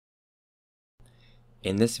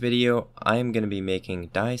In this video, I am going to be making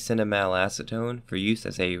dicinnamalacetone for use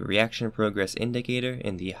as a reaction progress indicator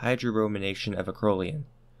in the hydrobromination of acrolein,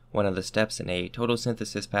 one of the steps in a total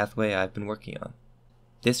synthesis pathway I've been working on.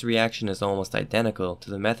 This reaction is almost identical to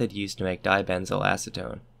the method used to make dibenzyl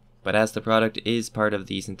acetone, but as the product is part of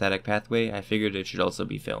the synthetic pathway, I figured it should also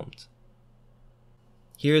be filmed.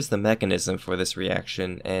 Here is the mechanism for this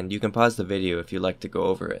reaction, and you can pause the video if you'd like to go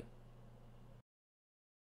over it.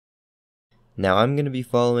 Now I'm going to be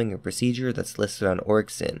following a procedure that's listed on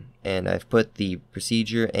Orgsin, and I've put the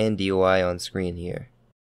procedure and DOI on screen here.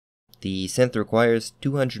 The synth requires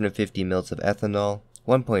 250 ml of ethanol,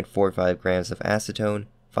 1.45 grams of acetone,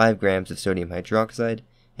 5 grams of sodium hydroxide,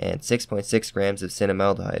 and 6.6 grams of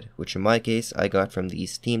cinnamaldehyde, which in my case I got from the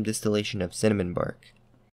steam distillation of cinnamon bark.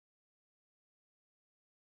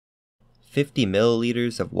 50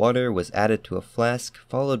 milliliters of water was added to a flask,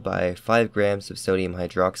 followed by 5 grams of sodium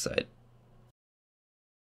hydroxide.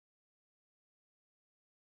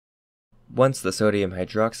 Once the sodium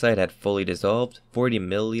hydroxide had fully dissolved, 40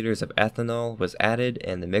 milliliters of ethanol was added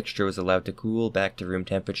and the mixture was allowed to cool back to room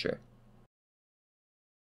temperature.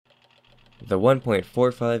 The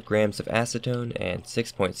 1.45 grams of acetone and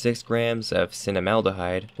 6.6 grams of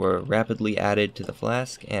cinnamaldehyde were rapidly added to the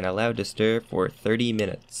flask and allowed to stir for 30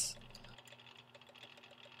 minutes.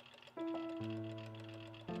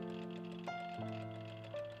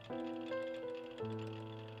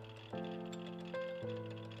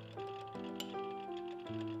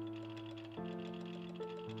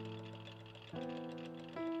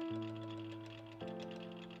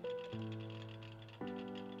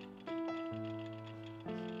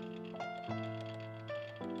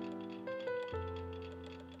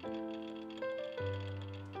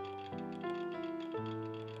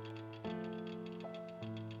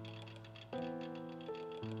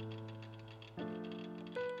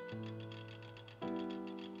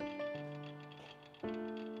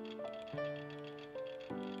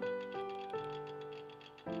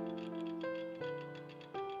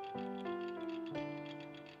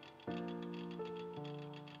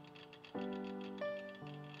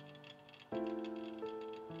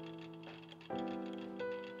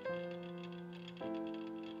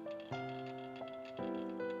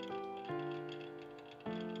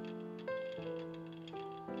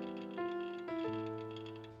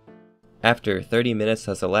 After 30 minutes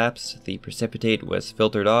has elapsed, the precipitate was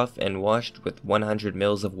filtered off and washed with 100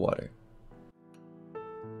 ml of water.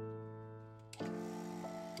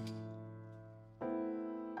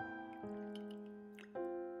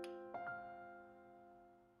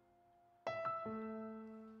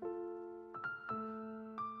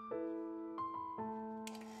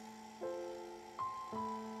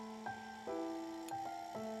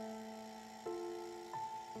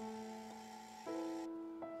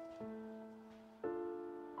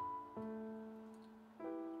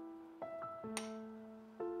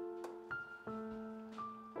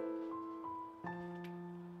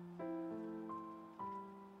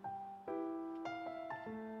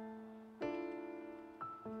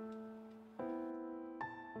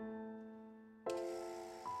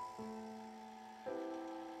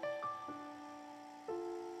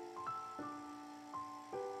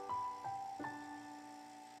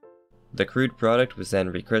 The crude product was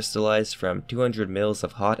then recrystallized from 200 ml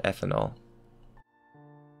of hot ethanol.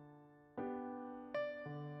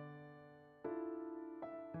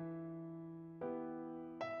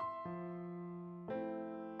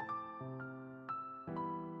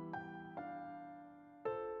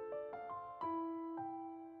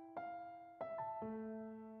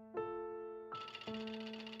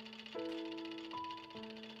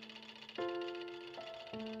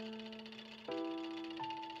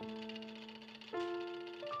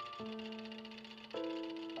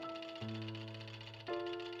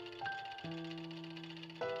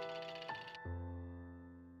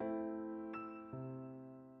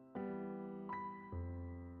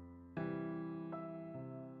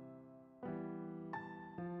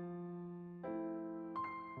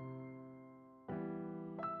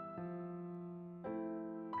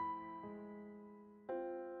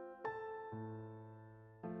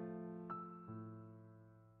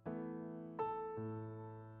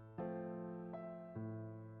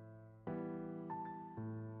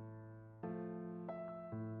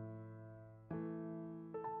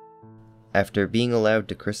 After being allowed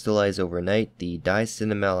to crystallize overnight, the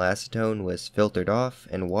dicinnamalacetone was filtered off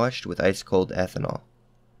and washed with ice-cold ethanol.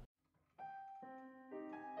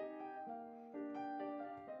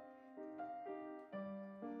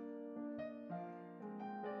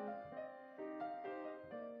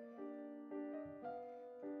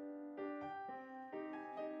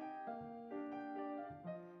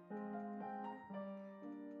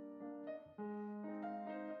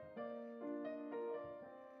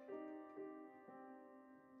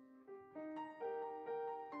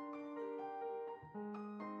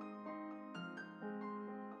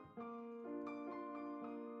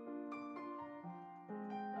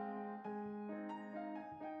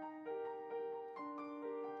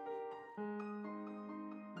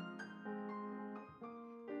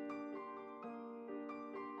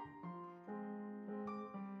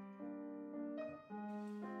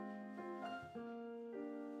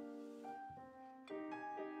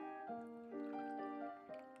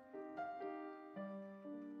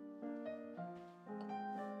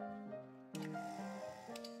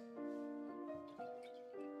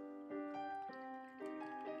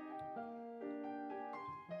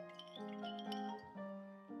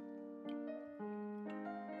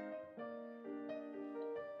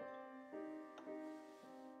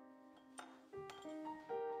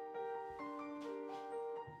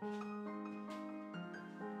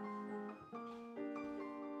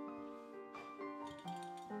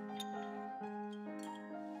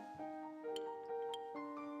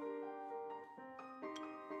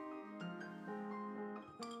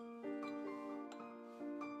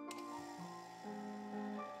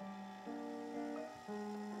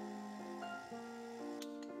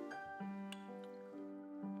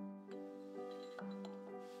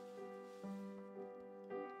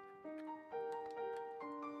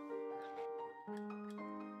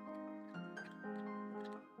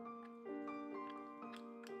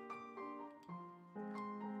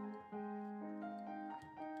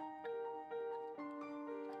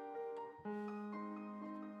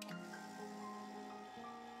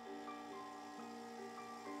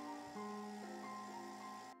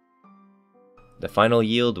 The final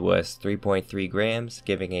yield was 3.3 grams,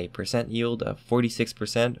 giving a percent yield of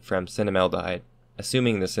 46% from cinnamaldehyde,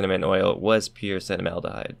 assuming the cinnamon oil was pure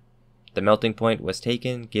cinnamaldehyde. The melting point was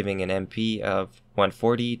taken, giving an MP of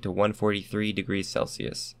 140 to 143 degrees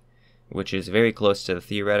Celsius, which is very close to the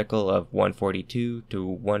theoretical of 142 to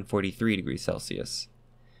 143 degrees Celsius.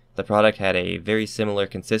 The product had a very similar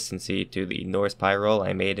consistency to the Norse pyrrole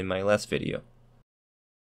I made in my last video.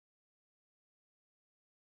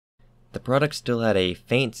 The product still had a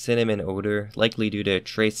faint cinnamon odor, likely due to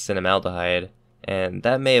trace cinnamaldehyde, and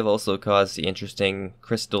that may have also caused the interesting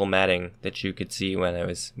crystal matting that you could see when I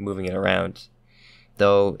was moving it around,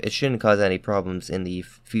 though it shouldn't cause any problems in the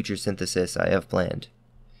future synthesis I have planned.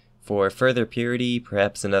 For further purity,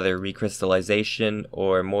 perhaps another recrystallization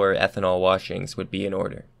or more ethanol washings would be in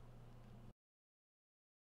order.